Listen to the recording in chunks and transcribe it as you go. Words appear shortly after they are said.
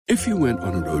If you went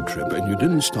on a road trip and you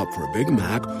didn't stop for a Big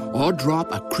Mac or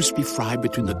drop a crispy fry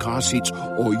between the car seats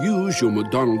or use your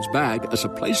McDonald's bag as a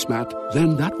placemat,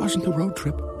 then that wasn't a road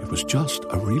trip. It was just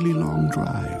a really long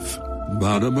drive.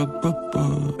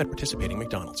 Ba-da-ba-ba-ba. At participating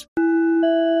McDonald's.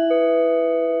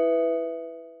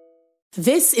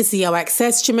 This is the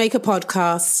OXS Jamaica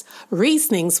podcast,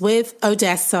 Reasonings with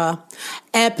Odessa,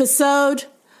 episode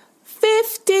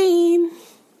 15. You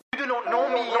do not know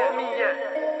me yet.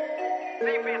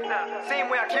 Same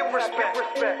way I give respect.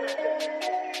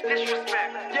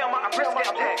 Disrespect. Yeah, I'm at a risk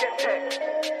attack.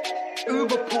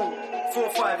 Uber pool,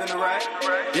 4-5 in the right.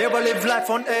 Yeah, but live life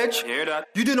on edge. Hear that?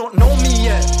 You do not know me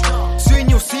yet. Soon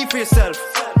you'll see for yourself.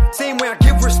 Same way I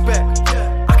give respect.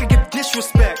 I can give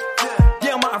disrespect.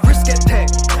 Yeah, I'm at a risk attack.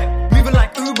 Moving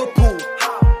like Uber pool,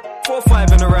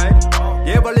 4-5 in the right.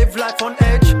 Yeah, but live life on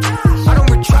edge. I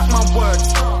don't retract my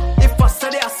words. If I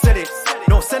said it, I said it.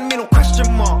 No, send me no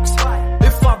question marks.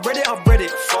 If I read it, I read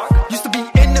it. Used to be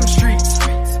in them streets,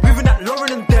 moving that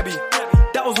Lauren and Debbie.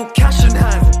 That was all cash in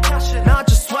hand. Now I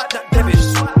just swipe that debit.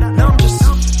 Now I'm just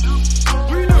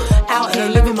Out here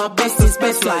living my best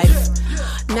life.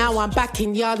 Now I'm back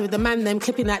in yard with the man them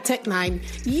clipping that Tech 9.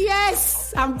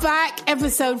 Yes, I'm back.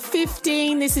 Episode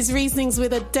 15. This is Reasonings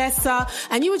with Odessa.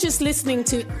 And you were just listening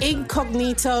to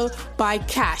Incognito by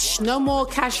Cash. No more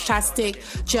Cash-tastic,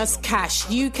 just Cash.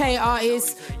 UK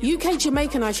artist, UK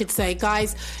Jamaican, I should say.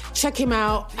 Guys, check him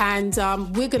out. And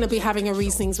we're going to be having a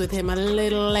Reasonings with him a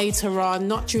little later on.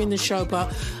 Not during the show,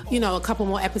 but, you know, a couple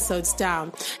more episodes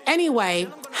down. Anyway,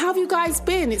 how have you guys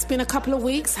been? It's been a couple of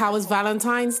weeks. How was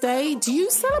Valentine's Day? Do you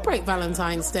celebrate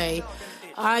Valentine's Day?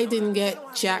 I didn't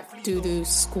get jack doo-doo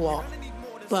squat.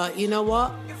 But you know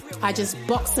what? I just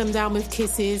boxed them down with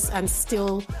kisses and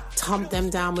still thumped them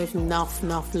down with enough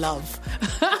love.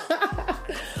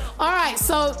 All right,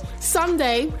 so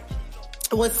Sunday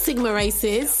was Sigma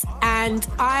Races, and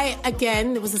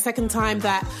it was the second time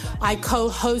that I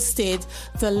co-hosted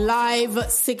the live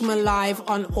Sigma Live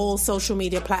on all social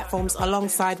media platforms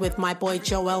alongside with my boy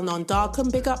Joel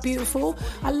Non-Darkham. Big up, beautiful.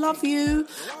 I love you.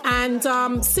 And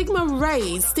Sigma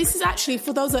Race, this is actually,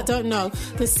 for those that don't know,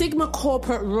 the Sigma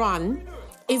corporate run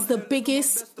is the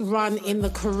biggest run in the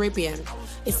Caribbean.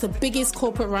 It's the biggest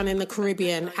corporate run in the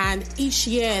Caribbean, and each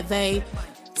year they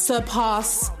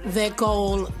surpass their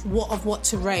goal of what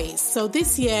to raise. So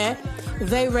this year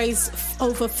they raised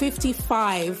over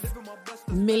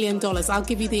 $55 million. I'll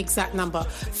give you the exact number.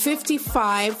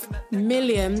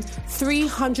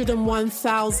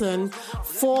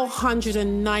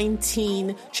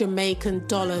 $55,301,419 Jamaican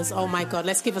dollars. Oh my God,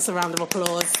 let's give us a round of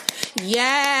applause.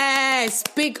 Yes,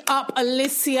 big up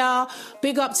Alicia,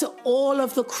 big up to all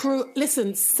of the crew.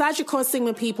 Listen, Sagicor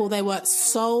Sigma people, they work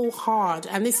so hard,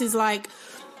 and this is like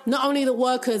not only the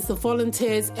workers, the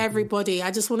volunteers, everybody.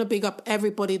 I just want to big up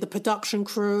everybody, the production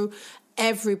crew,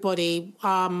 everybody.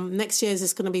 Next year is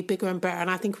just going to be bigger and better.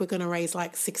 And I think we're going to raise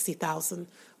like 60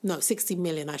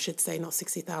 million, I should say, not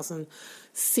 60,000.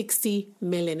 60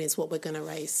 million is what we're going to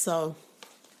raise. So,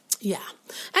 yeah.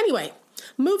 Anyway,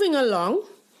 moving along,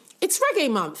 it's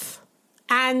Reggae Month.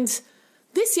 And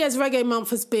this year's Reggae Month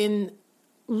has been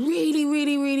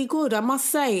really good. I must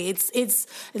say,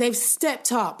 they've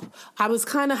stepped up. I was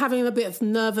kind of having a bit of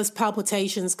nervous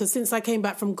palpitations because since I came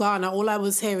back from Ghana, all I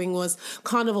was hearing was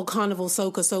carnival,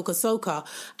 soca.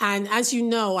 And as you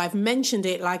know, I've mentioned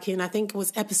it like in, I think it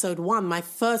was episode 1, my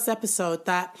first episode,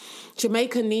 that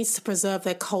Jamaica needs to preserve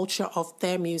their culture of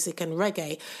their music and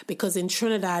reggae, because in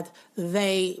Trinidad,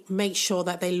 they make sure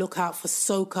that they look out for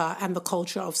soca and the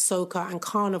culture of soca and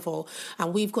carnival.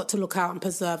 And we've got to look out and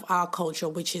preserve our culture,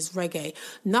 which is reggae.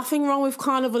 Nothing wrong with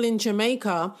carnival in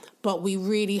Jamaica, but we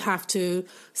really have to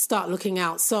start looking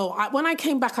out. So when I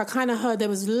came back, I kind of heard there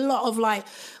was a lot of like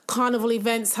carnival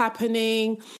events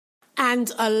happening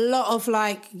and a lot of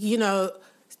like, you know,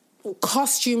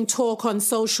 costume talk on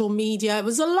social media. It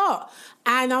was a lot.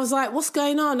 And I was like, what's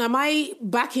going on? Am I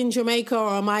back in Jamaica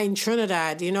or am I in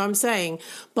Trinidad? You know what I'm saying?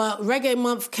 But Reggae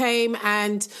Month came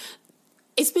and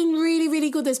it's been really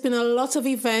good. There's been a lot of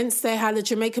events. They had a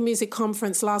Jamaica Music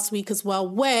Conference last week as well,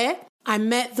 where I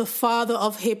met the father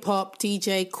of hip-hop,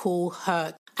 DJ Kool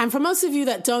Herc. And for most of you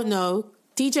that don't know,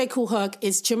 DJ Kool Herc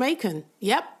is Jamaican.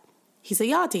 Yep, he's a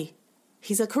Yardie.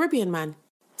 He's a Caribbean man.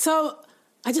 So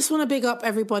I just want to big up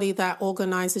everybody that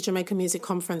organized the Jamaica Music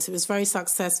Conference. It was very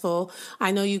successful. I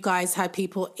know you guys had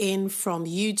people in from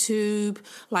YouTube,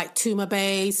 like Tuma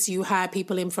Bass. You had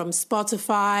people in from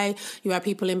Spotify. You had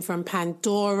people in from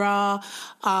Pandora,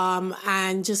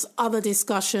 and just other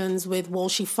discussions with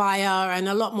Walshy Fire and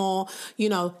a lot more, you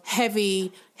know,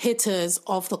 heavy hitters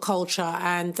of the culture,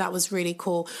 and that was really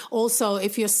cool. Also,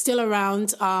 if you're still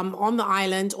around on the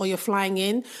island or you're flying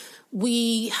in,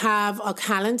 we have a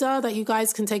calendar that you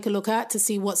guys can take a look at to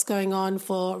see what's going on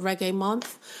for Reggae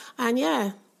Month. And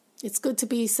yeah, it's good to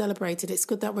be celebrated. It's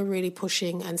good that we're really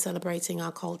pushing and celebrating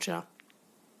our culture.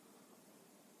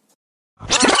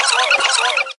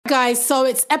 Guys, so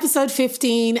it's episode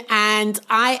 15 and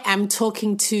I am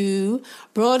talking to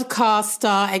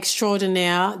broadcaster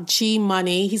extraordinaire G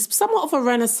Money. He's somewhat of a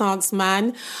Renaissance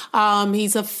man.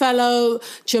 He's a fellow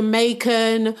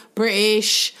Jamaican,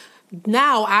 British,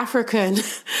 now African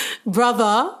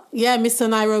brother. Yeah, Mr.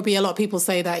 Nairobi. A lot of people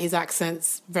say that his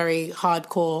accent's very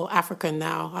hardcore African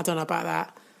now. I don't know about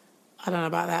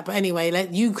that. But anyway,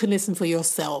 you can listen for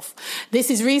yourself. This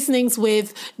is Reasonings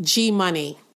with G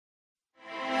Money.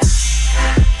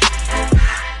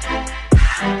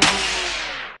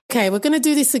 Okay, we're going to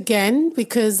do this again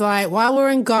because while we're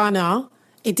in Ghana,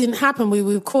 it didn't happen. We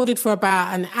recorded for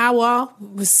about an hour.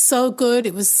 It was so good.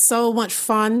 It was so much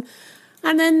fun.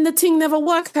 And then the thing never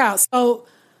worked out. So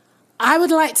I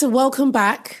would like to welcome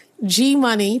back G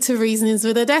Money to Reasonings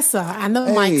with Odessa. And the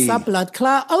mics are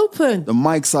Bloodclaat open. The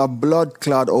mics are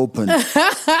Bloodclaat open.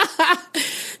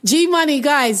 G Money,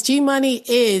 guys. G Money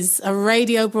is a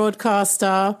radio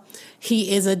broadcaster.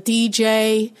 He is a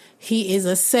DJ. He is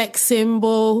a sex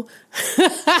symbol.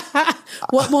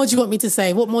 What more do you want me to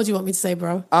say?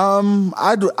 Bro?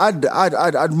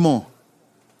 I'd more.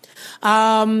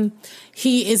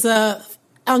 He is a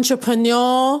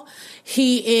entrepreneur.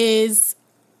 He is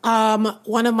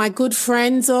one of my good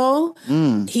friends.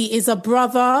 He is a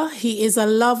brother. He is a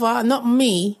lover. Not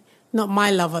me, not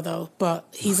my lover though, but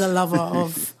he's a lover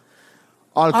of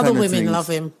other women love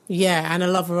him. Yeah, and a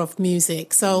lover of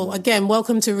music. So again,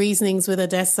 welcome to Reasonings with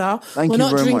Odessa. We're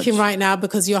not drinking right now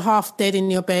because you're half dead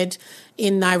in your bed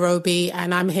in Nairobi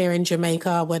and I'm here in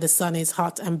Jamaica where the sun is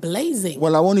hot and blazing.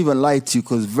 Well, I won't even lie to you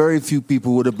because very few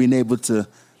people would have been able to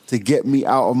get me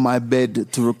out of my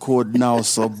bed to record now.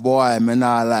 So boy, man,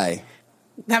 I lie.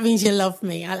 That means you love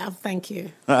me. Thank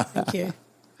you. Thank you.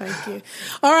 Thank you.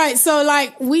 All right. So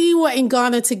we were in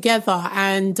Ghana together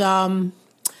and,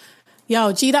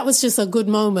 yo, G, that was just a good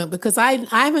moment because I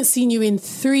haven't seen you in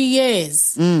 3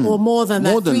 years or more than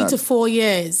that, 3 to 4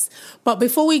 years. But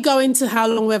before we go into how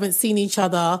long we haven't seen each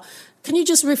other, can you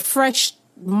just refresh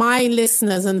my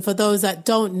listeners and for those that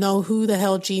don't know who the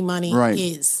hell G Money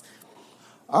is?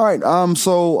 All right.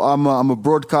 So I'm a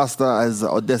broadcaster, as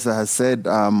Odessa has said.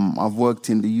 I've worked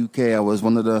in the UK. I was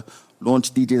one of the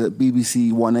launch DJs at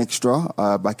BBC One Extra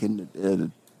back in the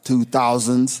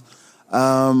 2000s.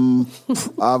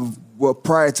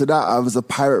 Prior to that, I was a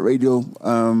pirate radio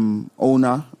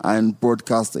owner and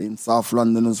broadcaster in South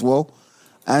London as well.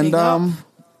 And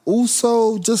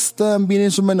also just being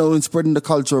instrumental in spreading the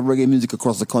culture of reggae music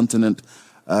across the continent,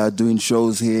 doing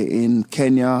shows here in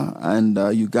Kenya and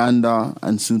Uganda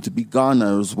and soon to be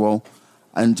Ghana as well.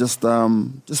 And just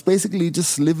basically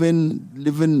just living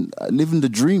the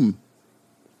dream.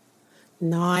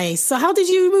 Nice. So how did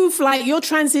you move, your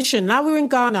transition? Now we're in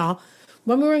Ghana.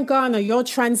 When we were in Ghana, your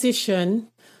transition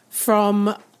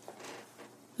from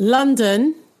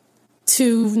London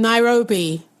to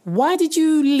Nairobi. Why did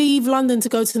you leave London to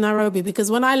go to Nairobi? Because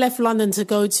when I left London to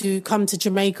come to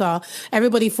Jamaica,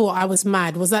 everybody thought I was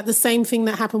mad. Was that the same thing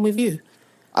that happened with you?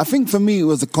 I think for me it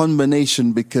was a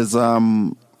combination because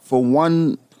on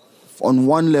one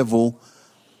level,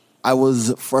 I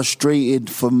was frustrated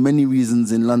for many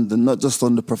reasons in London, not just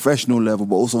on the professional level,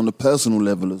 but also on the personal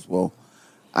level as well.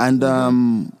 And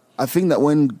I think that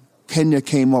when Kenya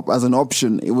came up as an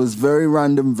option, it was very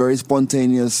random, very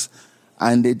spontaneous,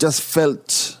 and it just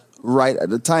felt right at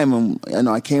the time. And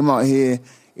I came out here,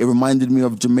 it reminded me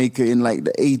of Jamaica in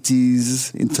the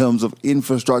 80s in terms of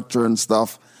infrastructure and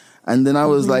stuff. And then I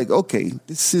was like, okay,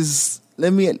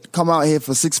 let me come out here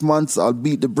for 6 months. I'll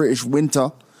beat the British winter.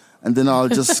 And then I'll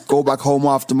just go back home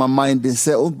after my mind is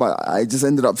settled. But I just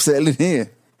ended up settling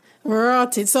here.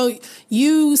 Right. So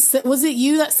was it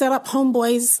you that set up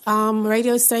Homeboy's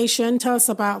radio station? Tell us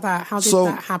about that. How did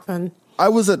that happen? I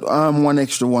was at One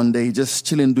Extra one day, just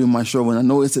chilling doing my show, and I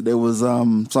noticed that there was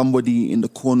somebody in the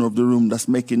corner of the room that's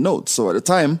making notes. So at the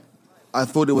time, I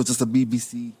thought it was just a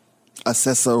BBC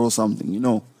assessor or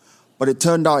something, But it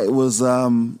turned out it was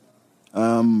one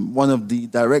of the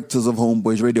directors of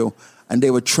Homeboy's Radio, and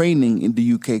they were training in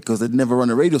the UK because they'd never run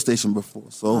a radio station before.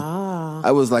 So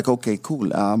I was like, okay, cool.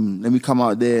 Let me come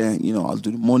out there. I'll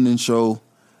do the morning show.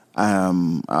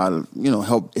 I'll,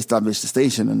 help establish the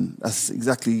station. And that's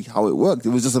exactly how it worked. It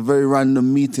was just a very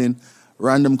random meeting,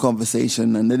 random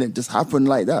conversation. And then it just happened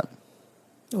like that.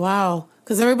 Wow.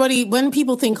 Because when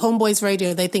people think Homeboys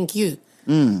Radio, they think you.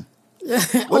 Well,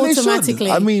 automatically.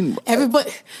 I mean,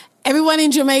 everyone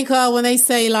in Jamaica, when they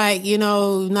say like, you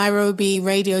know, Nairobi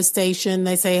radio station,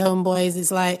 they say Homeboys,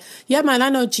 it's like, yeah, man, I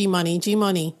know G Money.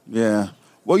 Yeah.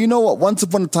 Well, you know what? Once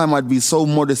upon a time, I'd be so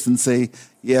modest and say,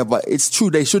 yeah, but it's true.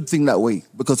 They should think that way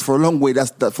because for a long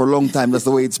time, that's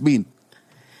the way it's been.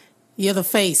 You're the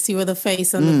face. You were the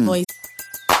face and the voice.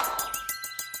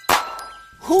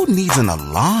 Who needs an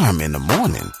alarm in the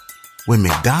morning when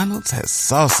McDonald's has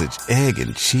sausage, egg,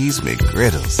 and cheese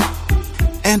McGriddles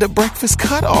and a breakfast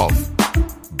cutoff?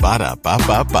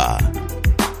 Ba-da-ba-ba-ba.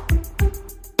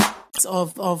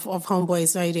 Of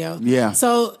Homeboys Radio. Yeah.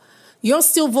 So you're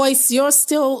still,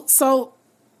 so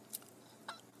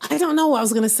I don't know what I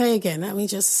was going to say again. Let me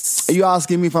just... Are you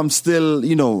asking me if I'm still,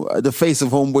 you know, the face of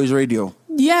Homeboys Radio?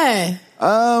 Yeah.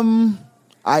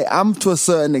 I am to a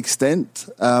certain extent.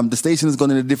 The station has gone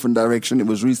in a different direction. It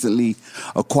was recently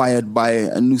acquired by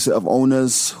a new set of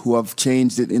owners who have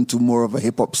changed it into more of a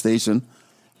hip-hop station.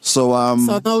 So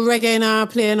no reggae now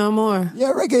playing no more?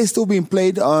 Yeah, reggae is still being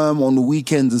played on the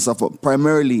weekends and stuff, but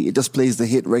primarily it just plays the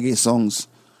hit reggae songs.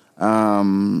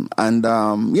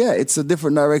 Yeah, it's a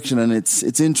different direction and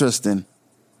it's interesting.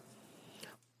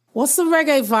 What's the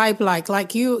reggae vibe like?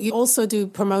 Like you also do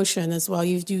promotion as well.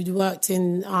 You worked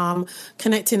in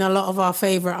connecting a lot of our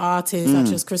favorite artists, such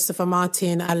as Christopher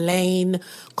Martin, Alaine,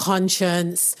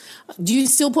 Conscience. Do you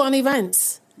still put on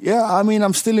events? Yeah, I mean,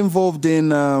 I'm still involved in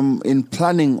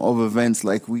planning of events.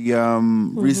 Like we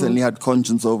recently had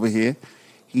Conscience over here.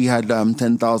 He had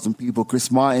 10,000 people.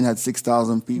 Chris Martin had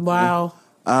 6,000 people. Wow.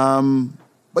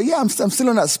 But yeah, I'm still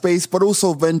in that space, but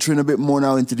also venturing a bit more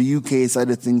now into the UK side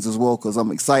of things as well, because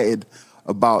I'm excited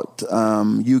about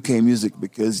UK music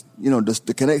because, you know,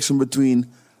 the connection between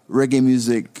reggae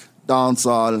music,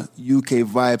 dancehall, UK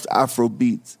vibes, Afro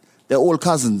beats, they're all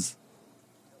cousins.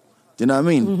 Do you know what I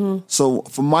mean? Mm-hmm. So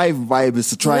for my vibe is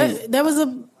to try... There was a...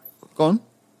 Go on.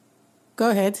 Go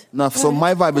ahead. No, so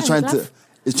my vibe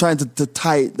is trying to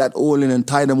tie that all in and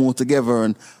tie them all together.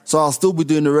 And so I'll still be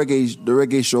doing the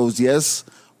reggae shows, yes,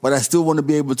 but I still want to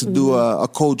be able to do a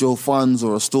Kojo Funds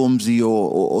or a Stormzy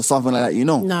or something like that, you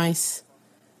know? Nice.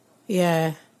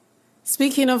 Yeah.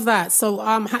 Speaking of that, so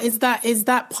is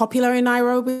that popular in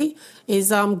Nairobi?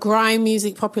 Is grime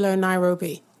music popular in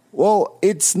Nairobi? Well,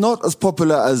 it's not as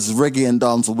popular as reggae and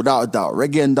dancehall, without a doubt.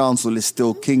 Reggae and dancehall is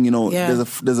still king, you know. Yeah.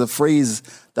 There's a phrase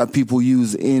that people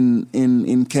use in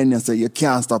Kenya, say you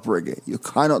can't stop reggae. You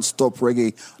cannot stop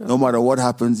reggae no matter what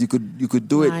happens. You could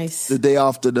do it the day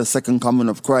after the second coming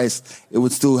of Christ. It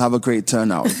would still have a great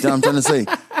turnout. You know what I'm trying to say?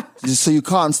 So you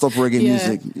can't stop reggae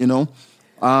music, you know.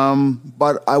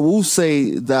 But I will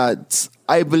say that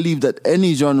I believe that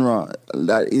any genre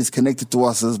that is connected to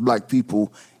us as black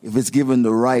people, if it's given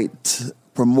the right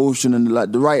promotion and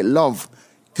the right love,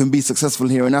 can be successful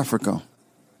here in Africa.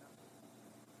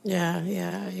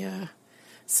 Yeah.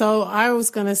 So I was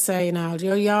going to say now,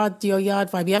 your yard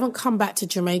vibe, you haven't come back to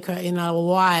Jamaica in a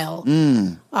while.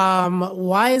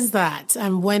 Why is that?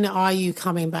 And when are you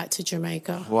coming back to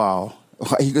Jamaica? Wow.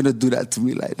 Why are you going to do that to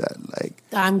me like that? Like,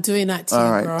 I'm doing that to you,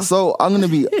 all right, bro. So I'm going to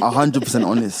be 100%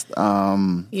 honest. I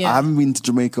haven't been to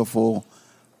Jamaica for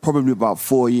probably about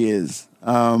 4 years.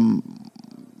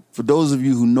 For those of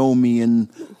you who know me, and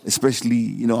especially,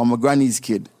 you know, I'm a granny's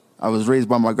kid. I was raised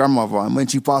by my grandmother, and when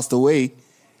she passed away,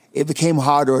 it became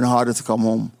harder and harder to come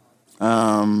home.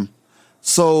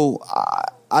 So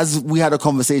as we had a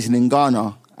conversation in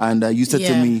Ghana, and you said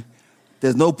to me,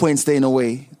 there's no point staying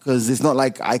away, because it's not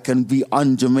like I can be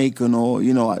un-Jamaican or,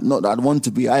 you know, not that I'd want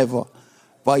to be either.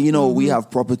 But, you know, we have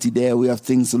property there, we have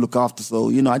things to look after. So,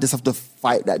 you know, I just have to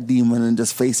fight that demon and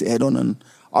just face it head on. And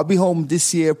I'll be home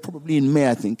this year, probably in May,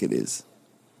 I think it is.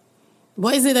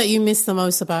 What is it that you miss the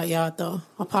most about Yard, though,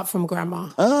 apart from Grandma?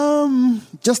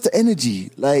 Just the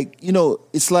energy. Like, you know,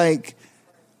 it's like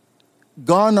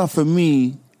Ghana for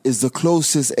me is the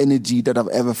closest energy that I've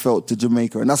ever felt to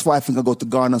Jamaica. And that's why I think I go to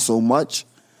Ghana so much.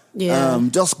 Yeah.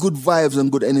 Just good vibes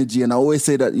and good energy. And I always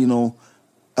say that, you know,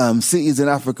 cities in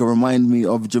Africa remind me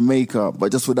of Jamaica,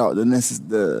 but just without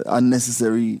the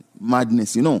unnecessary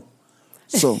madness, you know.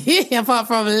 So apart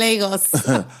from Lagos.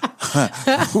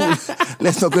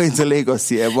 Let's not go into Lagos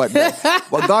here, but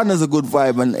Ghana's a good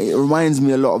vibe and it reminds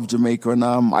me a lot of Jamaica, and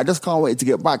I just can't wait to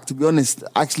get back. To be honest,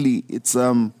 actually, it's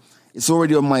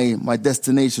already on my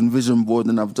destination vision board,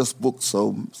 and I've just booked,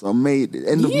 so May,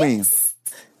 end of May.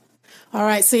 All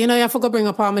right, so, you know, I forgot to bring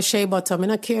up our shea butter. I'm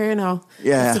not care, you know.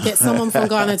 Yeah. I have to get someone from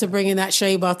Ghana to bring in that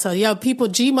shea butter. Yo, people,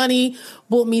 G Money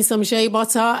bought me some shea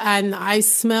butter, and I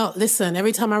smell, listen,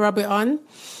 every time I rub it on.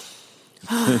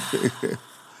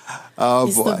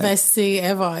 It's the best thing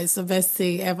ever. It's the best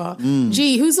thing ever.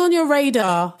 G, who's on your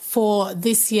radar for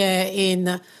this year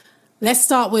in... Let's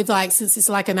start with, like, since it's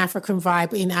like an African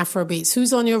vibe in Afrobeats,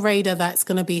 who's on your radar that's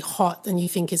going to be hot and you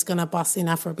think is going to bust in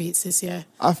Afrobeats this year?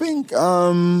 I think,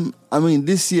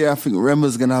 this year, I think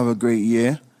Rema's going to have a great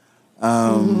year.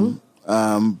 Burna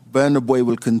Boy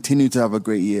will continue to have a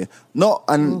great year.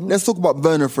 Let's talk about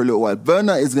Burna for a little while.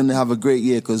 Burna is going to have a great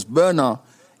year because Burna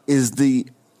is the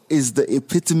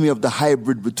epitome of the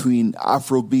hybrid between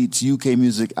Afrobeats, UK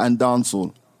music, and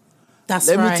dancehall. Let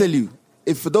me tell you.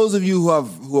 If for those of you who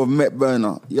have met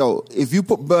Burna, if you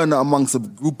put Burna amongst a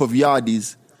group of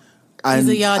yardies and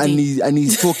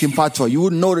he's talking patois, you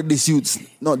wouldn't know that this youth's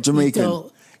not Jamaican.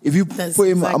 If you put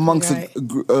him amongst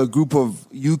a group of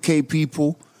UK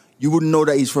people, you wouldn't know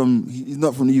that he's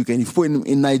not from the UK. And if you put him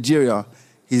in Nigeria,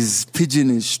 his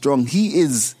pidgin is strong. He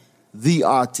is the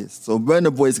artist. So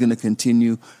Burna Boy is going to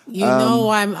continue.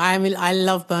 I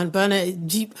love Burna.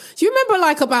 Do you remember,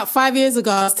 like, about 5 years ago,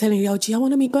 I was telling you, I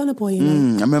want to meet Burna Boy, you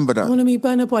know? I remember that. I want to meet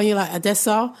Burna Boy. And you're like,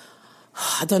 Odessa?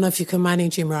 I don't know if you can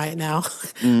manage him right now.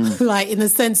 Like, in the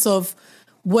sense of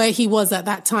where he was at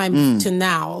that time to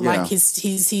now. Yeah. Like,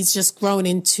 he's just grown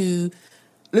into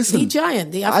the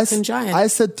giant, the African giant. I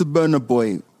said to Burna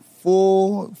Boy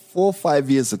 4 or 5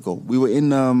 years ago, we were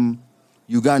in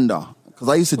Uganda, because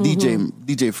I used to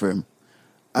DJ for him.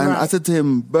 And I said to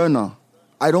him, Burna,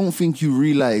 I don't think you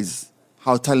realize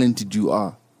how talented you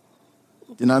are.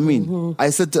 You know what I mean?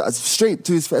 I said straight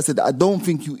to his face, I said, I don't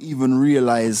think you even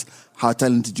realize how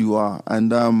talented you are.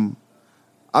 And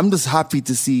I'm just happy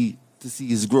to see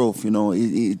his growth, you know.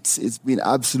 It's been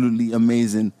absolutely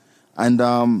amazing. And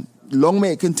long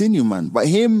may it continue, man. But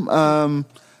him,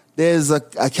 there's a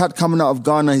cat coming out of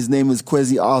Ghana. His name is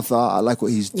Kwesi Arthur. I like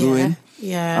what he's doing.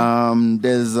 Yeah.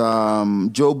 There's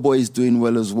Joe Boy's doing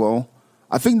well as well.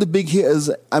 I think the big hitters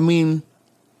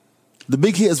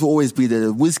will always be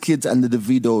the Wizkids and the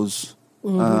Davidos.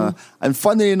 And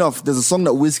funnily enough, there's a song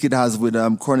that Wizkid has with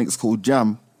Chronix called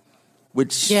Jam,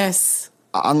 which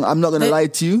I'm not going to lie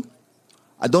to you.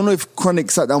 I don't know if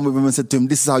Chronix sat down with him and said to him,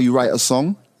 this is how you write a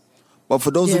song. But for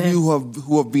those of you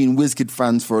who have been Wizkid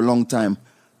fans for a long time,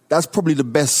 that's probably the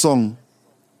best song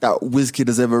that Wizkid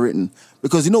has ever written.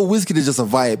 Because, you know, Wizkid is just a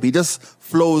vibe. He just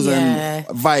flows and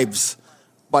vibes.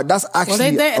 But that's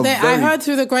actually I heard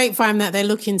through the grapevine that they're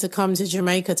looking to come to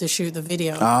Jamaica to shoot the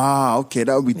video. Ah, okay.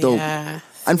 That would be dope. Yeah,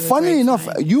 and funnily enough,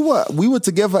 we were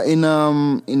together in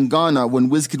Ghana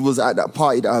when Wizkid was at that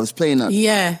party that I was playing at.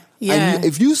 Yeah. And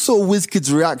if you saw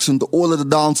Wizkid's reaction to all of the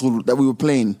dancehall that we were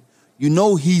playing, you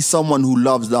know he's someone who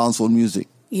loves dancehall music.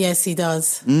 Yes, he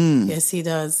does. Yes, he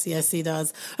does. Yes, he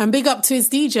does. And big up to his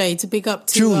DJ, to big up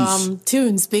to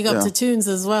Tunes. Big up to Tunes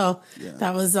as well. Yeah.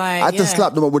 That was like, I had to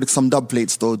slap them up with some dub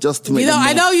plates though, just to make them know.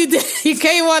 I know you did. You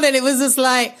came on and it was just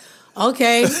like,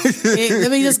 okay,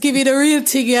 let me just give you the real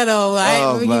thing, you know, right?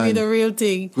 Let me give you the real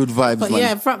thing. Good vibes, but man.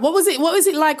 Yeah, what was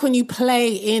it like when you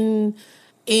play in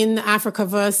Africa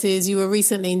versus you were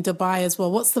recently in Dubai as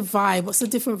well? What's the vibe? What's the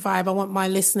different vibe? I want my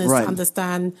listeners to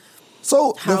understand.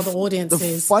 So how the audience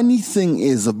is. The funny thing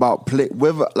is about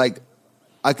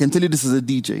I can tell you this as a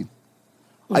DJ.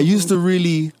 I used to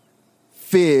really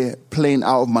fear playing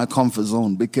out of my comfort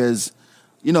zone because,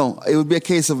 you know, it would be a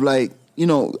case of like, you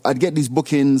know, I'd get these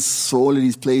bookings for all of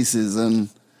these places and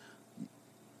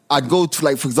I'd go to,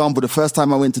 like, for example, the first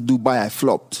time I went to Dubai, I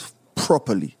flopped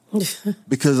properly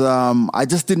because I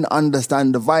just didn't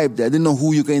understand the vibe there. I didn't know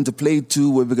who you're going to play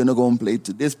to, whether we're going to go and play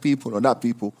to this people or that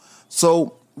people.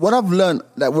 So what I've learned,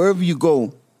 that wherever you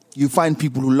go, you find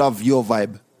people who love your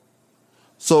vibe.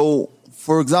 So,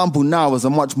 for example, now as a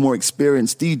much more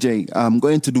experienced DJ,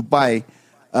 going to Dubai,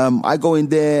 I go in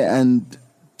there and,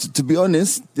 to be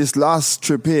honest, this last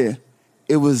trip here,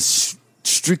 it was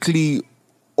strictly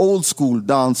old school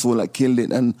dancehall that killed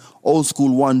it, and old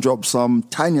school one drop, some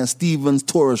Tanya Stevens,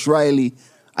 Taurus Riley,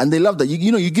 and they love that.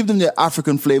 You know, you give them their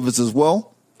African flavors as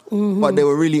well, but they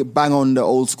were really bang on the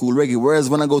old school reggae. Whereas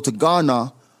when I go to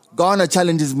Ghana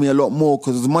challenges me a lot more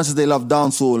because as much as they love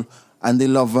dancehall and they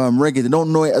love reggae, they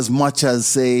don't know it as much as,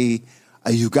 say,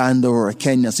 a Uganda or a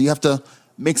Kenya. So you have to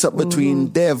mix up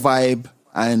between their vibe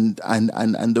and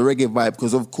the reggae vibe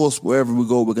because, of course, wherever we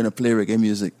go, we're going to play reggae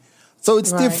music. So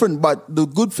it's different, but the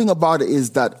good thing about it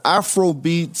is that Afro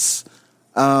beats,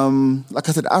 like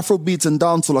I said, Afro beats and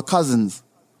dancehall are cousins.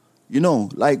 You know,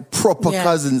 like proper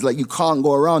cousins, like you can't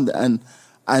go around it.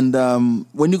 And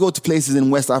when you go to places in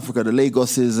West Africa, the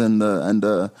Lagoses and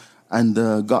the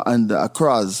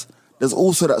Accras, there's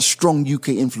also that strong UK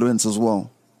influence as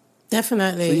well.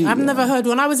 Definitely. So I've never heard,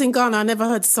 when I was in Ghana, I never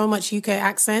heard so much UK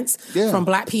accents from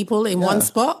black people in one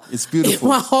spot. It's beautiful. In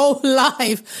my whole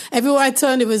life. Everywhere I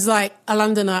turned, it was like a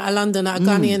Londoner, a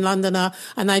Ghanaian Londoner,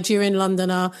 a Nigerian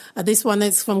Londoner. This one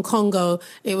is from Congo.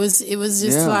 It was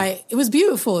just like, it was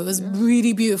beautiful. It was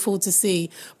really beautiful to see.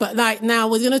 But like now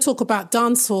we're going to talk about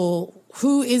dancehall.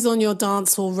 Who is on your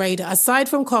dancehall radar? Aside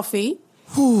from Coffee,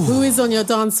 who is on your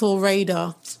dancehall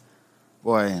radar?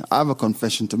 Boy, I have a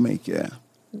confession to make, Yeah.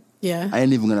 I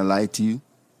ain't even going to lie to you.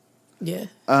 Yeah.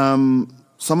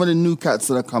 Some of the new cats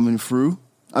that are coming through,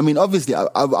 I mean, obviously,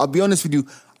 I'll be honest with you,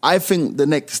 I think the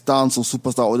next dancehall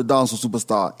superstar or the dancehall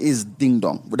superstar is Ding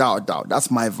Dong, without a doubt.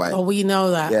 That's my vibe. Oh, we know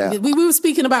that. Yeah. We were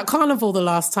speaking about Carnival the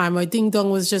last time where Ding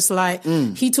Dong was just like,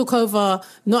 he took over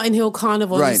Notting Hill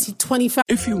Carnival. Right. 25.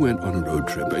 If you went on a road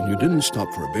trip and you didn't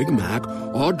stop for a Big Mac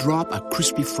or drop a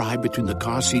crispy fry between the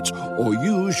car seats or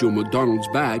use your McDonald's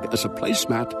bag as a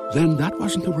placemat, then that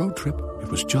wasn't a road trip. It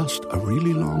was just a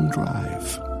really long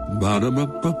drive.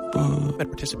 Ba-da-ba-ba-ba. At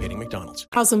participating McDonald's.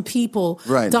 1,000 people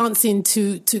dancing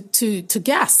to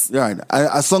gas. Right.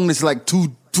 A song that's like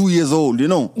two years old, you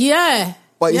know? Yeah.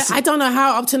 But I don't know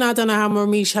how, up to now, I don't know how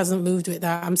Ramesh hasn't moved with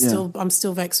that. I'm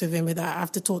still vexed with him with that. I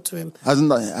have to talk to him. He hasn't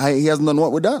done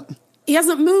what with that? He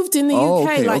hasn't moved in the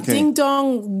UK. Okay. Ding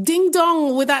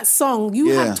Dong with that song. You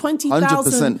had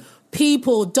 20,000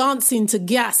 people dancing to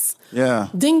gas. Yeah.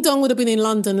 Ding Dong would have been in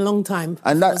London a long time.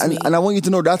 And I want you to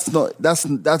know that's as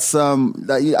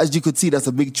you could see, that's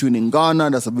a big tune in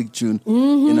Ghana, that's a big tune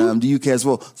in the UK as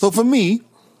well. So for me,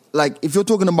 like if you're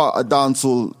talking about a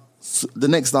dancehall, the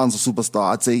next dancehall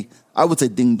superstar, I would say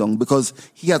Ding Dong, because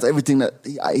he has everything that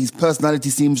his personality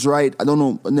seems right. I don't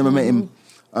know, I never met him.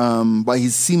 But he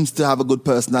seems to have a good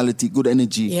personality, good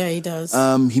energy. Yeah, he does.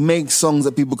 He makes songs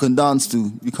that people can dance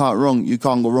to. You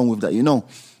can't go wrong with that, you know.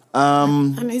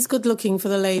 And he's good looking for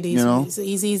the ladies. You know?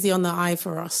 He's easy on the eye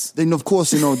for us. Then of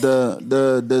course, you know,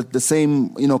 the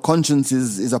same, you know, Conscience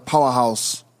is a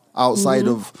powerhouse outside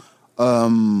of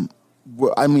outside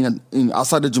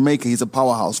of Jamaica, he's a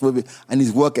powerhouse, and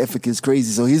his work ethic is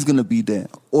crazy. So he's gonna be there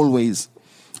always.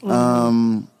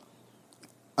 In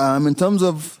terms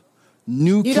of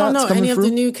new you cats don't know coming any through, of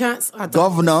the new cats?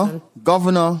 Governor.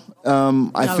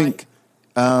 I think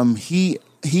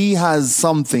he has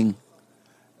something.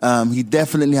 He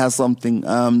definitely has something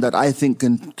that I think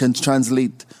can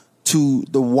translate to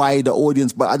the wider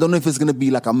audience. But I don't know if it's going to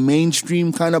be like a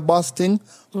mainstream kind of buzz thing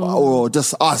or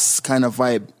just us kind of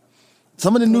vibe.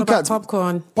 Some of the new cats.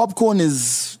 Popcorn? Popcorn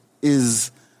is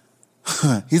he's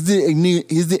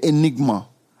the enigma.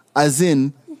 As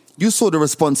in, you saw the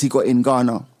response he got in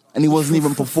Ghana, and he wasn't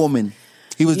even performing.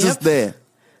 He was just there.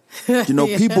 You know,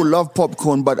 people love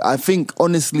Popcorn, but I think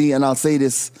honestly, and I'll say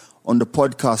this on the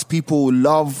podcast, people who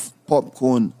love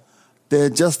Popcorn, they're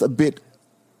just a bit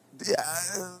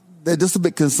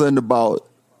concerned about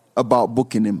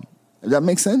booking him. Does that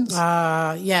make sense?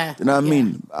 Yeah. You know what I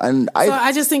mean? And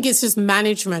I just think it's just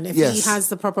management. If he has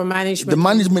the proper management. The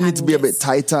management needs to be a bit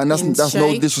tighter, and that's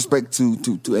no disrespect to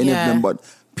any of them, but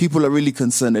people are really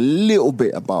concerned a little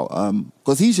bit about,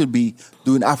 because he should be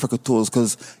doing Africa tours,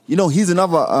 because, you know, he's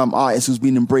another artist who's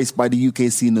been embraced by the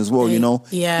UK scene as well, you know?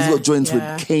 Yeah. He's got joints with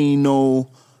Kano,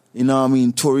 you know what I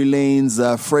mean, Tory Lanez,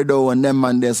 Fredo, and them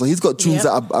man there. So he's got tunes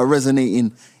that are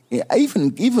resonating,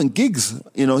 even gigs,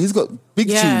 you know, he's got big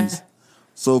tunes.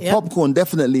 So Popcorn,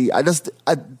 definitely,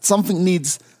 something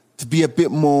needs to be a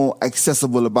bit more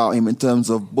accessible about him in terms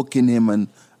of booking him and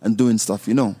doing stuff,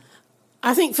 you know?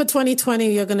 I think for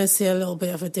 2020, you're going to see a little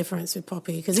bit of a difference with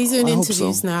Poppy, because he's doing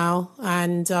interviews now,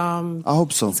 and I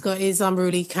hope so. He's got his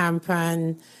Unruly camp,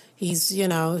 and he's, you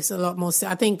know, it's a lot more.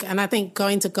 I think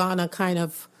going to Ghana kind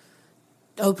of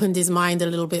opened his mind a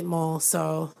little bit more.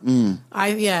 So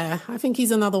I think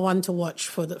he's another one to watch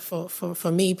for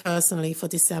me personally for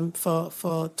December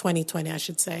for 2020, I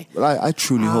should say. But I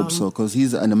truly hope so, because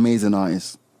he's an amazing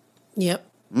artist. Yep.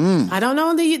 I don't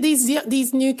know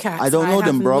these new cats. I don't know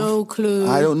them, bro. No clue.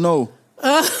 I don't know.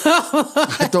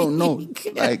 I don't know.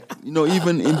 Like, you know,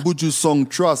 even in Buju's song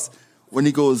Trust, when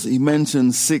he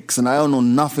mentions Six, and I don't know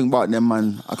nothing about them,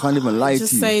 man. I can't even lie to you.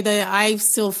 Just say that I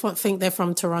still think they're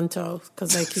from Toronto,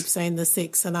 because they keep saying the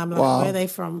Six, and I'm like, where are they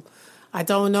from? I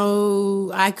don't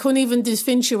know. I couldn't even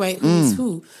differentiate who's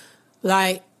who.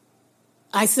 Like,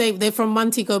 I say they're from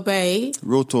Montego Bay.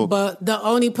 Real talk. But the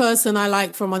only person I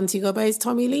like from Montego Bay is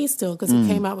Tommy Lee still, because he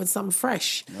came out with something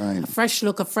fresh. Right. A fresh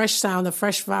look, a fresh sound, a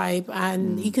fresh vibe,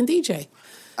 and he can DJ.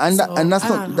 And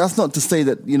that's not to say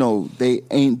that, you know, they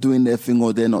ain't doing their thing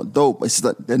or they're not dope. It's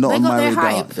that they're not on my radar.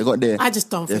 Hype. They got their I just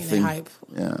don't think they're hype.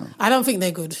 Yeah. I don't think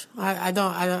they're good. I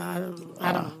don't.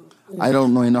 I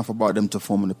don't know enough about them to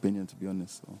form an opinion, to be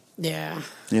honest. So. Yeah.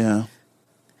 Yeah.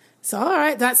 So, all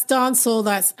right, that's dancehall,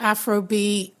 that's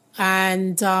Afrobeat,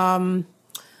 and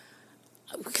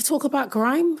we could talk about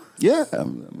grime. Yeah, I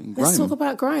mean, Let's grime. talk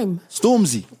about grime.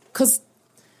 Stormzy. Because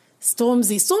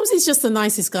Stormzy's just the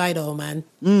nicest guy, though, man.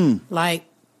 Like,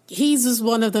 he's just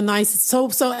one of the nicest. So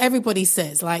everybody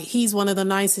says, like, he's one of the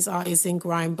nicest artists in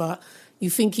grime, but you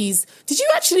think he's... Did you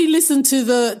actually listen to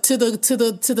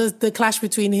the clash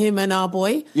between him and our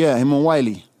boy? Yeah, him and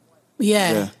Wiley.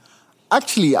 Yeah.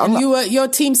 Actually, you're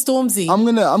Team Stormzy. I'm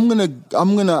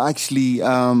gonna actually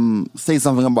say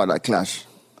something about that clash.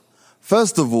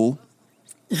 First of all,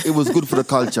 it was good for the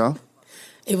culture.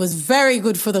 It was very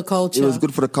good for the culture. It was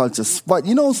good for the culture. But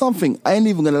you know something? I ain't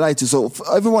even gonna lie to you. So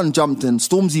everyone jumped in.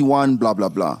 Stormzy won, blah blah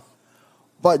blah.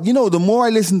 But you know, the more I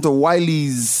listen to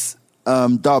Wiley's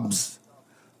dubs,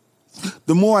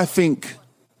 the more I think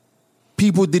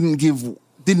people didn't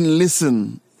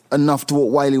listen enough to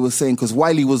what Wiley was saying, because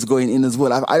Wiley was going in as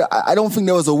well. I don't think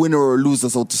there was a winner or a loser,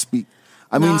 so to speak.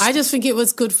 I just think it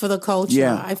was good for the culture.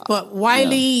 Yeah. But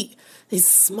Wiley is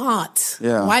smart.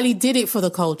 Yeah. Wiley did it for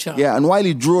the culture. Yeah, and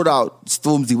Wiley drew out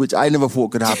Stormzy, which I never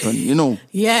thought could happen, you know.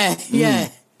 Yeah.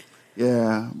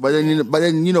 Yeah, but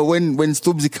then you know when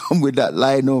Stormzy come with that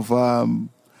line of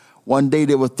one day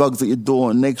there were thugs at your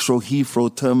door, next row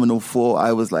Heathrow Terminal 4,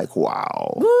 I was like,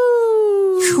 wow.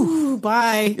 Woo!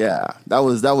 Bye. Yeah, that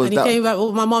was. And he came back.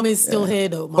 Well, my mom is still here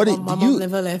though. My mom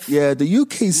never left. Yeah, the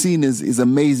UK scene is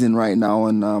amazing right now,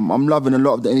 and I'm loving a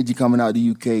lot of the energy coming out of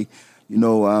the UK. You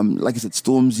know, like I said,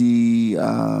 Stormzy,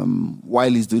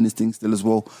 Wiley's doing his thing still as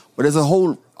well. But there's a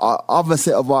whole other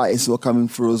set of artists who are coming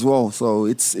through as well. So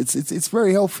it's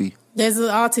very healthy. There's an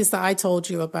artist that I told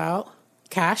you about,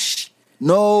 Cash.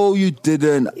 No, you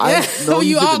didn't. Yeah.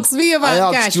 You asked me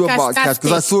about Cash. I asked you about Cash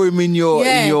because I saw him in your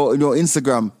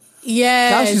Instagram.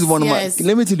 Yes. Cash is one of my.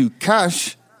 Let me tell you,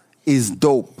 Cash is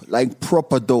dope, like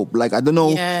proper dope. Like I don't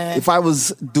know if I was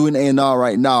doing A&R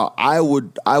right now, I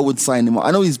would sign him.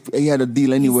 I know he had a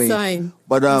deal anyway.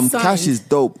 But Cash is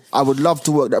dope. I would love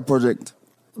to work that project.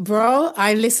 Bro,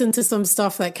 I listened to some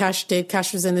stuff that Cash did.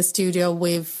 Cash was in the studio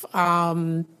with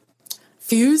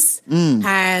Fuse,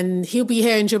 and he'll be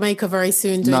here in Jamaica very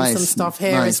soon doing some stuff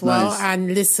here as well. Nice.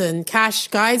 And listen, Cash,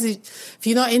 guys, if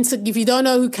you don't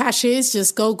know who Cash is,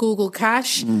 just go Google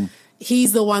Cash.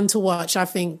 He's the one to watch, I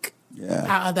think. Yeah.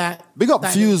 Out of that. Big up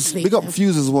Fuse. Big up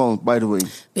Fuse as well, by the way.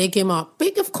 Big him up.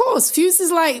 Of course. Fuse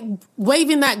is like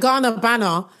waving that Ghana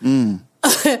banner.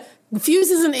 Fuse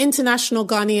is an international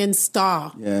Ghanaian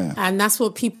star. Yeah. And that's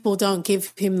what people don't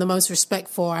give him the most respect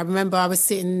for. I remember I was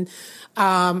sitting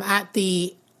at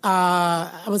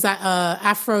Afrochella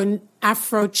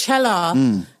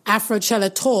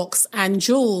Talks, and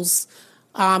Jules,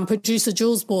 producer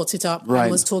Jules brought it up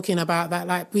and was talking about that.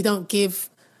 Like, we don't give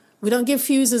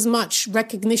Fuse as much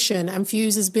recognition, and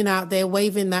Fuse has been out there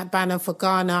waving that banner for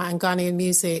Ghana and Ghanaian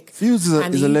music. Fuse is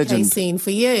a legend. Scene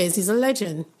for years. He's a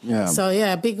legend. Yeah. So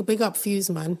yeah, big up Fuse,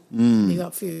 man. Big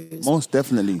up Fuse. Most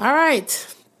definitely. All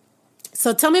right.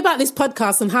 So tell me about this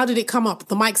podcast and how did it come up?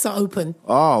 The mics are open.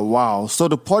 Oh wow! So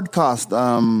the podcast,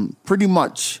 pretty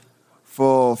much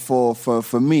for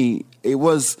me, it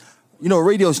was, you know,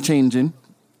 radio's changing,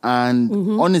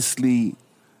 and honestly,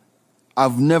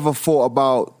 I've never thought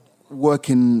about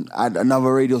working at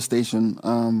another radio station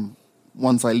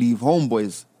once I leave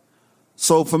Homeboys.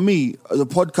 So for me, the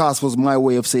podcast was my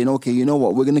way of saying, okay, you know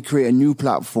what, we're going to create a new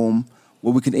platform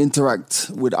where we can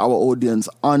interact with our audience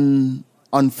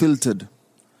unfiltered,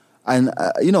 and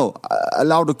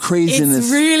allow the craziness.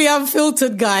 It's really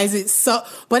unfiltered, guys.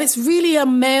 But it's really a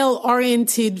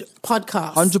male-oriented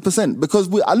podcast. 100%, because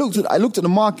I looked at the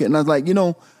market and I was like, you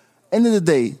know, end of the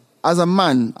day, as a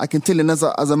man, I can tell you, and as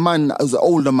an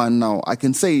older man now, I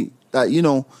can say that, you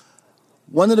know,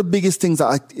 one of the biggest things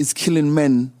that is killing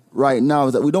men right now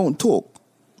is that we don't talk,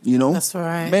 you know? That's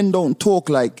right. Men don't talk,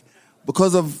 like,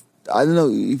 because of, I don't know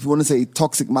if you want to say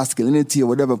toxic masculinity or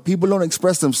whatever, people don't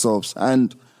express themselves.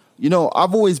 And, you know,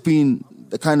 I've always been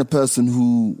the kind of person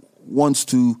who wants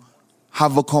to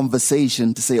have a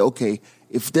conversation to say, okay,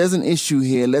 if there's an issue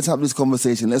here, let's have this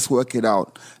conversation, let's work it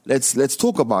out, let's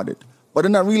talk about it. But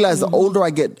then I realized the older I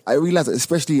get, I realize that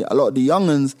especially a lot of the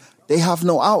young'uns, they have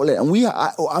no outlet. And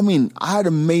I had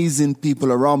amazing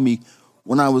people around me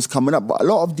when I was coming up, but a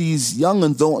lot of these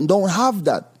young'uns don't have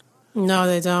that. No,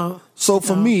 they don't. So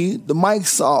for me, the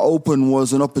mics are open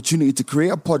was an opportunity to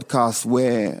create a podcast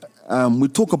where we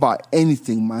talk about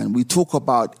anything, man. We talk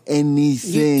about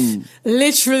anything.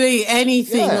 Literally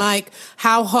anything, like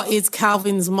how hot is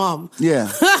Calvin's mom? Yeah.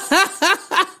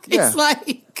 It's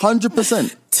like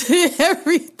 100%.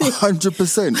 Everything.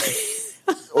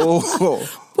 100%. Oh.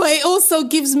 But it also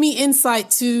gives me insight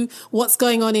to what's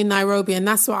going on in Nairobi, and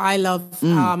that's what I love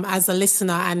as a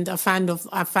listener and a fan of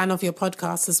your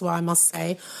podcast as well, I must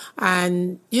say.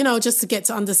 And just to get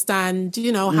to understand,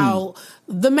 how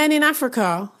the men in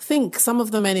Africa think. Some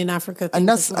of the men in Africa think,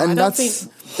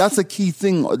 that's a key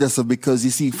thing, Odessa, because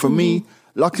you see, for me,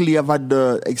 luckily I've had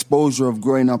the exposure of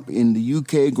growing up in the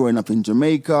UK, growing up in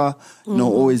Jamaica,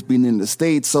 always been in the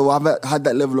States, so I've had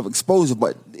that level of exposure.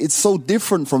 But it's so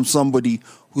different from somebody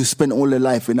who spent all their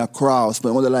life in Accra, or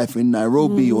spent all their life in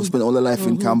Nairobi, or spent all their life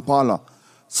in Kampala.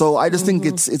 So I just think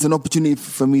it's an opportunity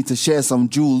for me to share some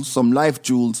jewels, some life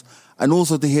jewels, and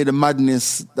also to hear the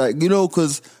madness that,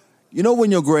 because,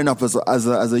 when you're growing up as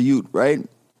a youth, right?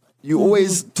 You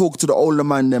always talk to the older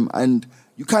man them, and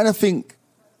you kind of think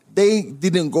they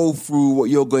didn't go through what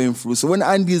you're going through. So when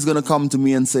Andy's going to come to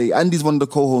me and say, Andy's one of the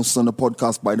co-hosts on the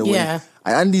podcast, by the way, and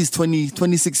Andy's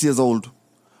 26 years old.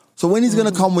 So when he's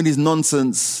going to come with his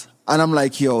nonsense, and I'm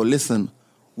like, yo, listen,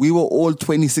 we were all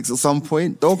 26 at some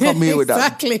point. Don't come here with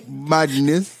that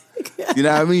madness. You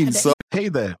know what I mean? So, hey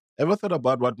there, ever thought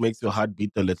about what makes your heart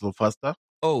beat a little faster?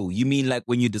 Oh, you mean like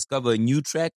when you discover a new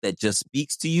track that just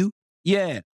speaks to you?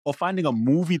 Yeah, or finding a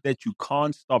movie that you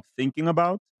can't stop thinking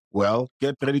about? Well,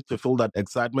 get ready to feel that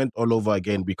excitement all over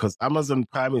again, because Amazon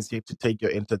Prime is here to take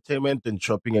your entertainment and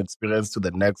shopping experience to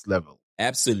the next level.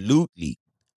 Absolutely.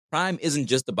 Prime isn't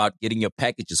just about getting your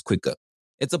packages quicker.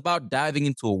 It's about diving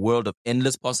into a world of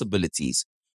endless possibilities,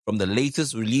 from the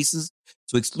latest releases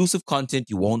to exclusive content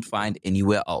you won't find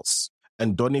anywhere else.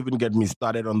 And don't even get me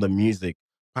started on the music.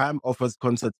 Prime offers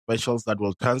concert specials that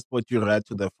will transport you right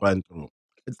to the front row.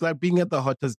 It's like being at the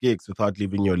hottest gigs without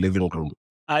leaving your living room.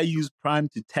 I use Prime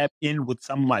to tap in with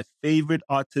some of my favorite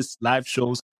artists' live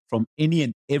shows from any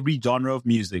and every genre of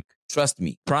music. Trust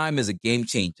me, Prime is a game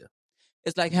changer.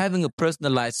 It's like having a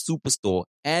personalized superstore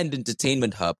and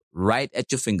entertainment hub right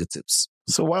at your fingertips.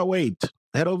 So why wait?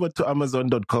 Head over to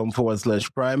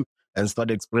amazon.com/Prime and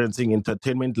start experiencing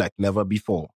entertainment like never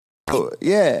before.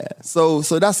 Yeah. So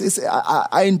that's it.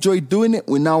 I enjoy doing it.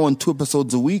 We're now on 2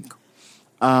 episodes a week.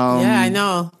 I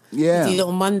know. Yeah. The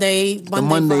little Monday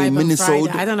Monday Minnesota.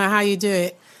 Friday. I don't know how you do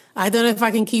it. I don't know if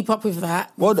I can keep up with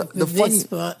that. Well,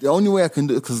 the only way I can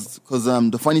do it, because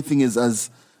the funny thing is,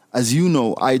 as you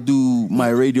know, I do my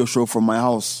radio show from my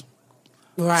house.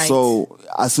 Right. So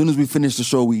as soon as we finish the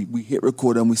show, we hit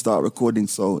record and we start recording.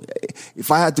 So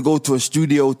if I had to go to a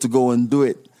studio to go and do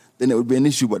it, then it would be an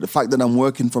issue. But the fact that I'm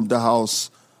working from the house,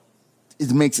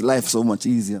 it makes life so much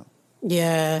easier.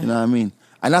 Yeah. You know what I mean?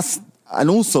 And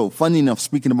also, funny enough,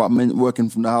 speaking about men working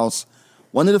from the house,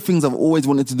 one of the things I've always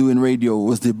wanted to do in radio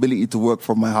was the ability to work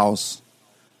from my house.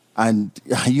 And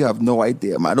you have no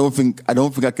idea, man. I don't think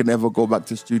I can ever go back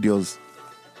to studios.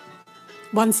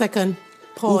 1 second.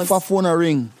 Pause. My phone a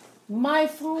ring. My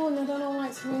phone, I don't know why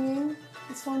it's ringing.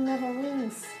 This phone never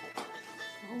rings.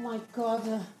 Oh my God,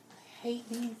 I hate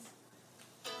these.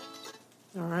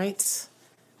 All right.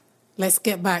 Let's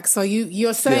get back. So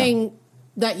you're saying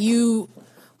that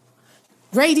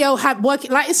radio had working,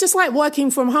 like it's just like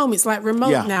working from home. It's like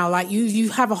remote now. Like you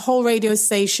have a whole radio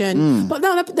station, but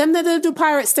no, then they do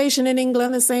pirate station in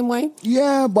England the same way.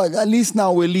 Yeah, but at least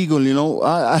now we're legal. We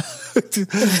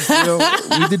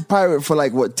did pirate for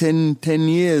like 10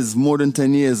 years, more than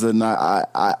 10 years, and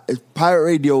pirate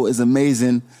radio is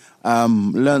amazing.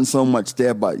 Learned so much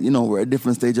there, but we're at a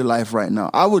different stage of life right now.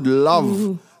 I would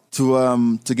love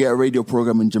to get a radio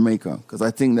program in Jamaica, because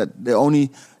I think that the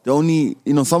only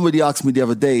somebody asked me the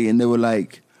other day and they were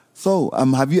like, so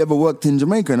have you ever worked in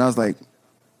Jamaica? And I was like,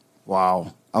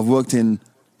 wow, I've worked in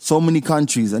so many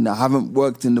countries and I haven't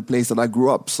worked in the place that I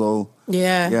grew up. So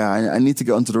I need to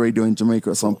get onto the radio in Jamaica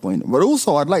at some point. But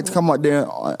also I'd like to come out there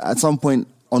at some point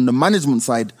on the management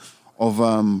side of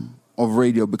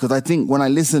radio, because I think when I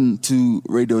listen to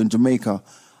radio in Jamaica,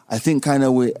 I think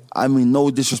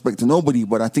no disrespect to nobody,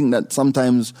 but I think that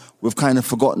sometimes we've kind of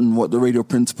forgotten what the radio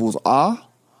principles are.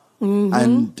 Mm-hmm.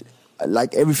 And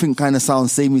like everything kind of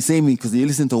sounds samey, because you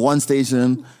listen to one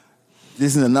station,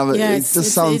 listen to another, it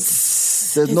just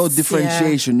sounds, there's no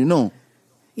differentiation,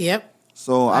 Yep.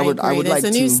 So I would like to. There's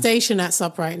a new station that's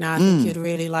up right now. I think you'd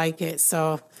really like it.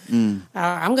 So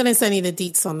I'm going to send you the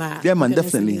deets on that. Yeah, man,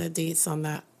 definitely. Send you the deets on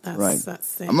that.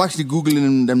 That's it. I'm actually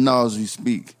Googling them now as we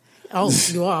speak. Oh,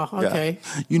 you are? Okay.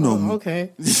 Yeah. You know me.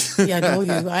 Okay. Yeah,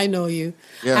 I know you.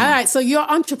 Yeah. All right, so you're an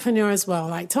entrepreneur as well.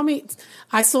 Like, tell me,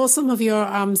 I saw some of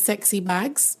your sexy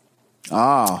bags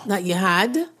that you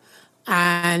had.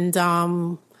 And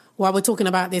while we're talking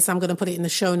about this, I'm going to put it in the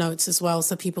show notes as well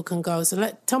so people can go. So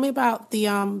tell me about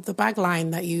the bag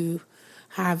line that you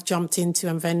have jumped into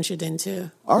and ventured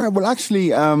into? All right. Well,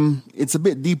 actually, it's a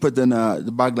bit deeper than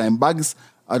the bag line. Bags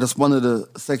are just one of the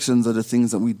sections of the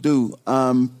things that we do.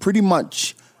 Pretty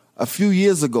much a few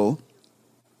years ago,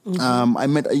 I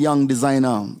met a young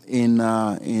designer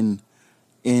in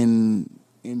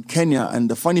Kenya, and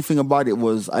the funny thing about it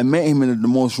was I met him in the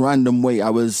most random way. I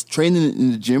was training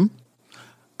in the gym,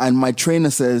 and my trainer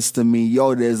says to me,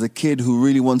 "Yo, there's a kid who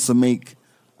really wants to make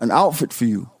an outfit for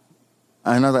you."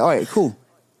 And I was like, "All right, cool.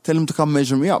 Tell him to come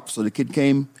measure me up." So the kid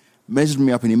came, measured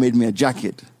me up, and he made me a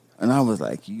jacket. And I was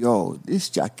like, "Yo, this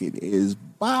jacket is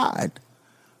bad."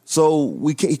 So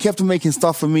he kept on making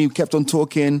stuff for me. We kept on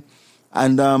talking.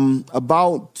 And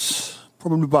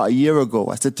probably about a year ago,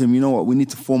 I said to him, "You know what, we need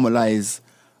to formalize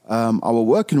our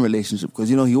working relationship." Because,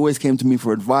 he always came to me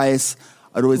for advice.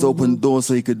 I'd always open doors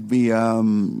so he could be,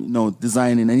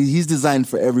 designing. And he's designed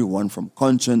for everyone from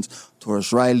Conscience,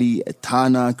 Taurus Riley,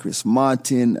 Etana, Chris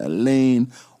Martin, Elaine,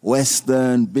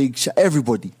 Western, Big Shot,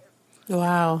 everybody.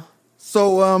 Wow.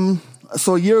 So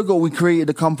a year ago, we created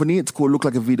a company. It's called Look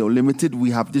Like a Video Limited.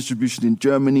 We have distribution in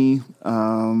Germany.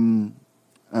 And,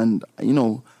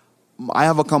 I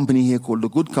have a company here called The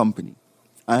Good Company.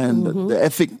 And the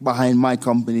ethic behind my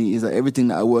company is that everything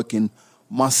that I work in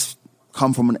must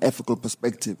come from an ethical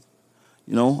perspective.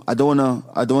 I don't wanna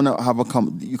have a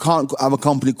company. You can't have a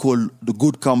company called The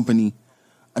Good Company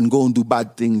and go and do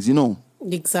bad things,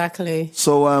 Exactly.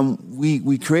 So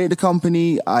we created a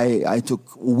company.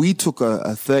 We took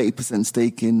a 30%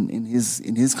 stake in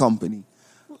his company,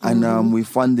 and we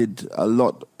funded a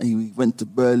lot. We went to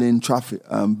Berlin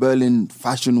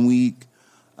Fashion Week.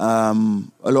 A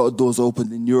lot of doors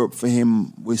opened in Europe for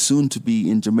him. We're soon to be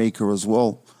in Jamaica as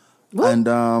well. What? And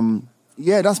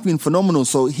that's been phenomenal.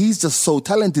 So he's just so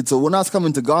talented. So when I was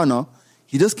coming to Ghana,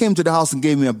 he just came to the house and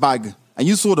gave me a bag. And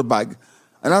you saw the bag.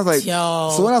 And I was like,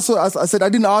 Yo. So when I saw it, I said, "I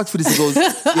didn't ask for this." He goes,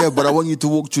 "Yeah, but I want you to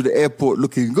walk through the airport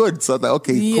looking good." So I was like,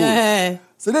 "Okay, cool." Yeah.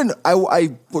 So then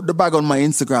I put the bag on my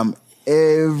Instagram.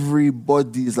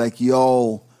 Everybody is like,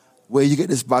 "Yo, where you get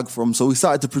this bag from?" So we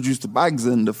started to produce the bags,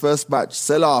 and the first batch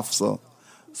sell off. So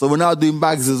we're now doing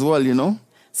bags as well,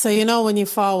 So, when you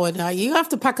forward, you have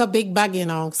to pack a big bag,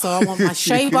 So I want my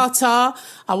shea butter.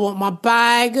 I want my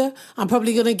bag. I'm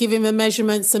probably going to give him the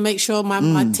measurements to make sure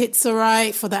my tits are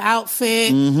right for the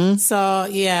outfit. So,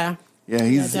 yeah.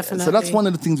 Yeah, definitely. So that's one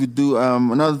of the things we do.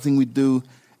 Another thing we do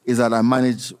is that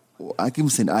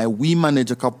we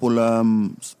manage a couple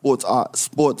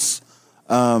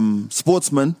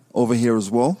sportsmen over here as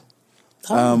well.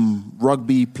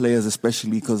 Rugby players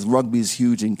especially, because rugby is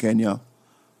huge in Kenya.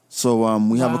 So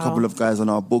we have a couple of guys on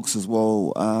our books as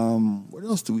well. What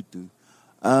else do we do?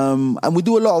 And we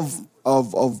do a lot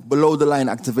of below the line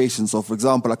activation. So, for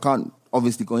example, I can't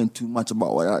obviously go into too much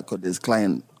about what because there's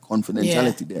client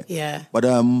confidentiality there. Yeah. But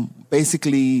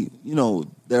basically,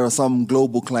 there are some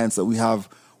global clients that we have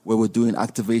where we're doing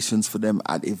activations for them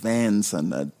at events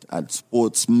and at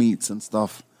sports meets and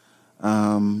stuff.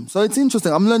 So it's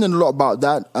interesting. I'm learning a lot about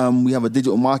that. We have a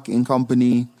digital marketing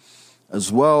company as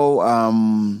well.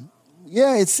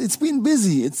 It's been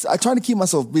busy. I try to keep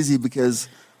myself busy because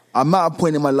I'm at a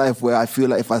point in my life where I feel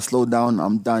like if I slow down,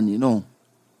 I'm done, You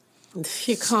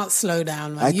can't slow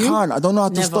down, man. I can't. I don't know how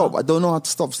to stop. I don't know how to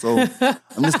stop, so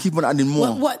I'm just keeping adding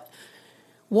more.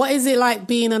 What is it like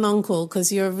being an uncle?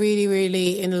 Because you're really,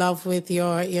 really in love with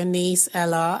your niece,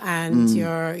 Ella, and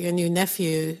your new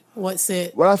nephew. What's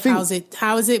it? Well, I think...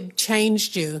 How has it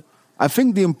changed you? I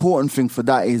think the important thing for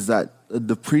that is that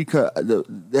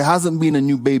there hasn't been a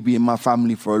new baby in my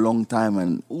family for a long time,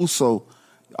 and also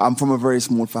I'm from a very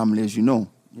small family, as you know.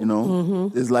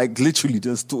 There's like literally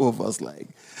just two of us.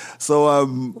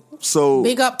 So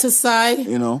big up to Sai.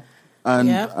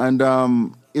 And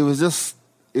it was just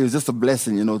a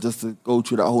blessing, just to go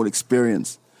through that whole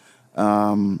experience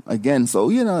again. So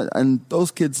and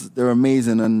those kids, they're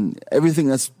amazing, and everything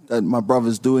that my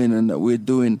brother's doing and that we're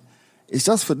doing. It's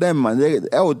just for them, man.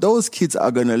 Those kids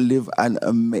are going to live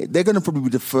they're going to probably be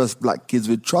the first black kids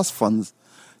with trust funds.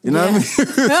 You know what I mean?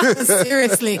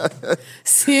 Seriously, I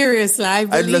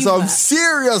believe and some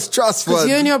serious trust funds.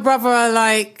 You and your brother are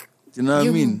like, you know what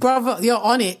I mean? Brother, you're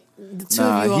on it. The two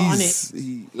of you are on it.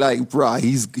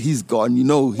 He's gone.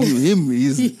 He's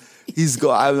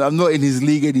gone. I'm not in his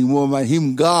league anymore, man.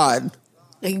 Him gone.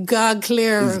 God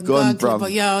clear. He's gone, bro.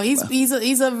 But he's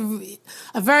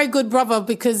a very good brother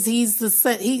because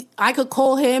I could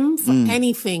call him for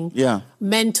anything. Yeah.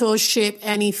 Mentorship,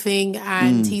 anything,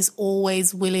 and he's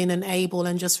always willing and able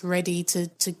and just ready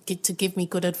to give me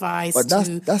good advice. But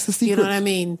that's the secret. You know what I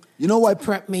mean? You know why?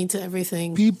 Prep me to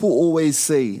everything. People always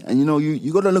say, and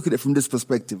you got to look at it from this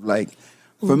perspective. Like,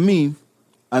 for me,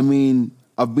 I mean,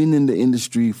 I've been in the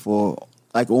industry for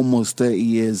like almost 30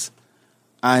 years,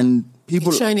 and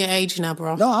people You're showing your age now,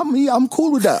 bro. No, I'm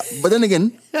cool with that. But then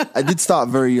again, I did start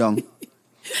very young.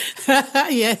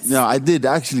 Yes. No, I did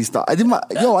actually start. I did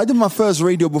my first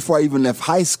radio before I even left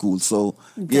high school. So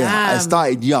yeah, I Damn.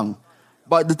 started young.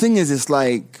 But the thing is, it's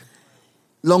like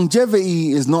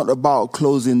longevity is not about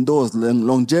closing doors.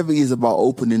 Longevity is about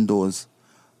opening doors.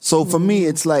 So for me,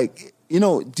 it's like,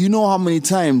 do you know how many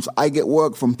times I get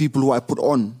work from people who I put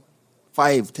on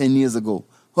 5-10 years ago,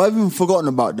 who I've even forgotten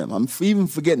about them. I'm even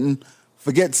forget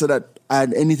so that I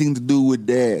had anything to do with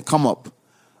their come up.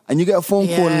 And you get a phone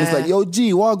call and it's like, yo,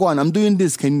 G, Wagwan, I'm doing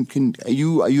this. Are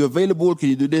you available? Can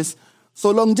you do this?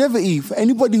 So longevity, for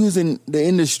anybody who's in the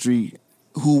industry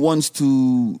who wants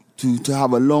to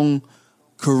have a long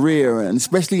career, and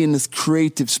especially in this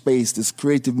creative space, this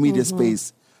creative media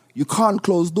space, you can't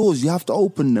close doors. You have to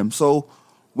open them. So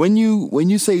when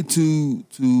you say to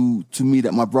me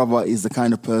that my brother is the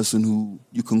kind of person who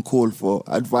you can call for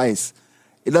advice,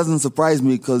 it doesn't surprise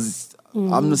me because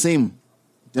I'm the same.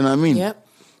 You know what I mean? Yep.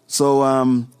 So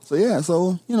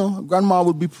grandma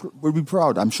would be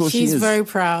proud. I'm sure she is. She's very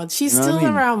proud. She's still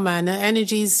around, man. Her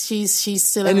energy's she's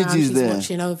still around. She's there.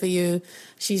 Watching over you.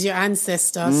 She's your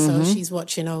ancestor, so she's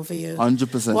watching over you.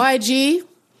 100%. YG,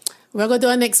 we're gonna do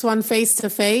our next one face to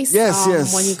face.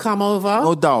 Yes. When you come over,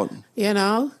 No doubt.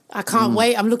 I can't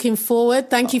wait. I'm looking forward.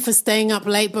 Thank you for staying up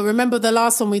late. But remember, the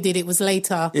last one we did, it was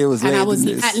later. It was and late, I was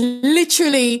didn't it?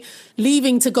 literally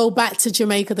leaving to go back to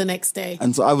Jamaica the next day.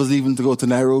 And so I was leaving to go to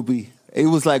Nairobi. It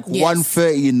was like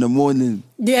 1:30 in the morning.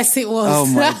 Yes, it was. Oh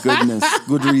my goodness.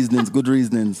 Good reasonings. Good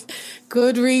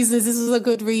reasons. This was a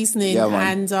good reasoning. Yeah,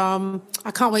 man. And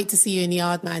I can't wait to see you in the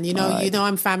yard, man. You know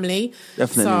I'm family.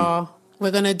 Definitely. So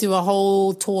we're going to do a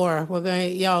whole tour.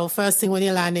 First thing when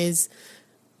you land is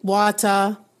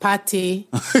water, party,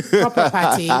 proper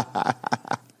party.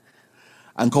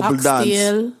 And couple dance.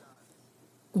 Upstairs.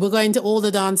 We're going to all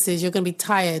the dances. You're going to be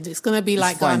tired. It's going to be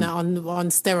like fine. Ghana on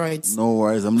steroids. No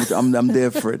worries. I'm there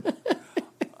for it.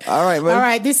 All right, man. All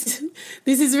right. This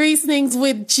is Reasonings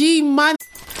with G Money.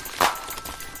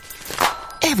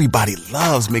 Everybody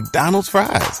loves McDonald's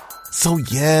fries. So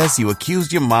yes, you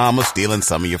accused your mom of stealing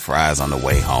some of your fries on the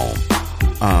way home.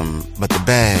 But the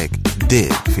bag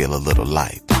did feel a little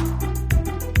light.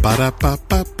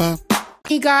 Ba-da-ba-ba-ba.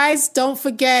 Hey guys, don't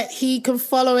forget he can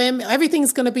follow him.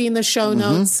 Everything's going to be in the show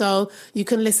notes, so you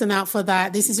can listen out for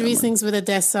that. This is Reasonings with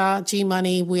Odessa, G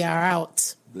Money. We are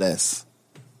out. Bless.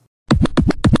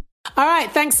 All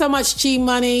right, thanks so much, G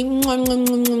Money.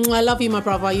 I love you, my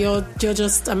brother. You're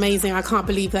just amazing. I can't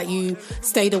believe that you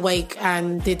stayed awake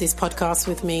and did this podcast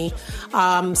with me.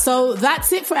 So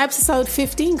that's it for episode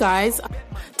 15, guys.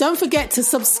 Don't forget to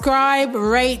subscribe,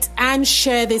 rate, and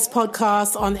share this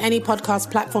podcast on any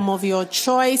podcast platform of your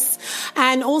choice.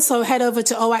 And also head over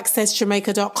to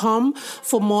oaccessjamaica.com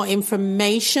for more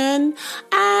information.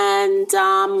 And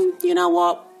you know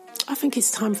what? I think it's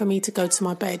time for me to go to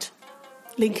my bed.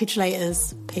 Linkage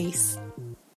laters. Peace.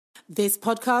 This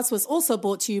podcast was also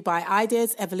brought to you by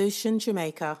Ideas Evolution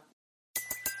Jamaica.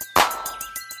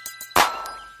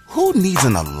 Who needs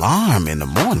an alarm in the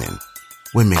morning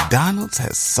when McDonald's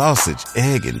has sausage,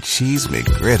 egg, and cheese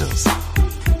McGriddles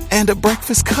and a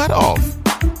breakfast cutoff?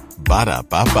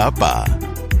 Ba-da-ba-ba-ba.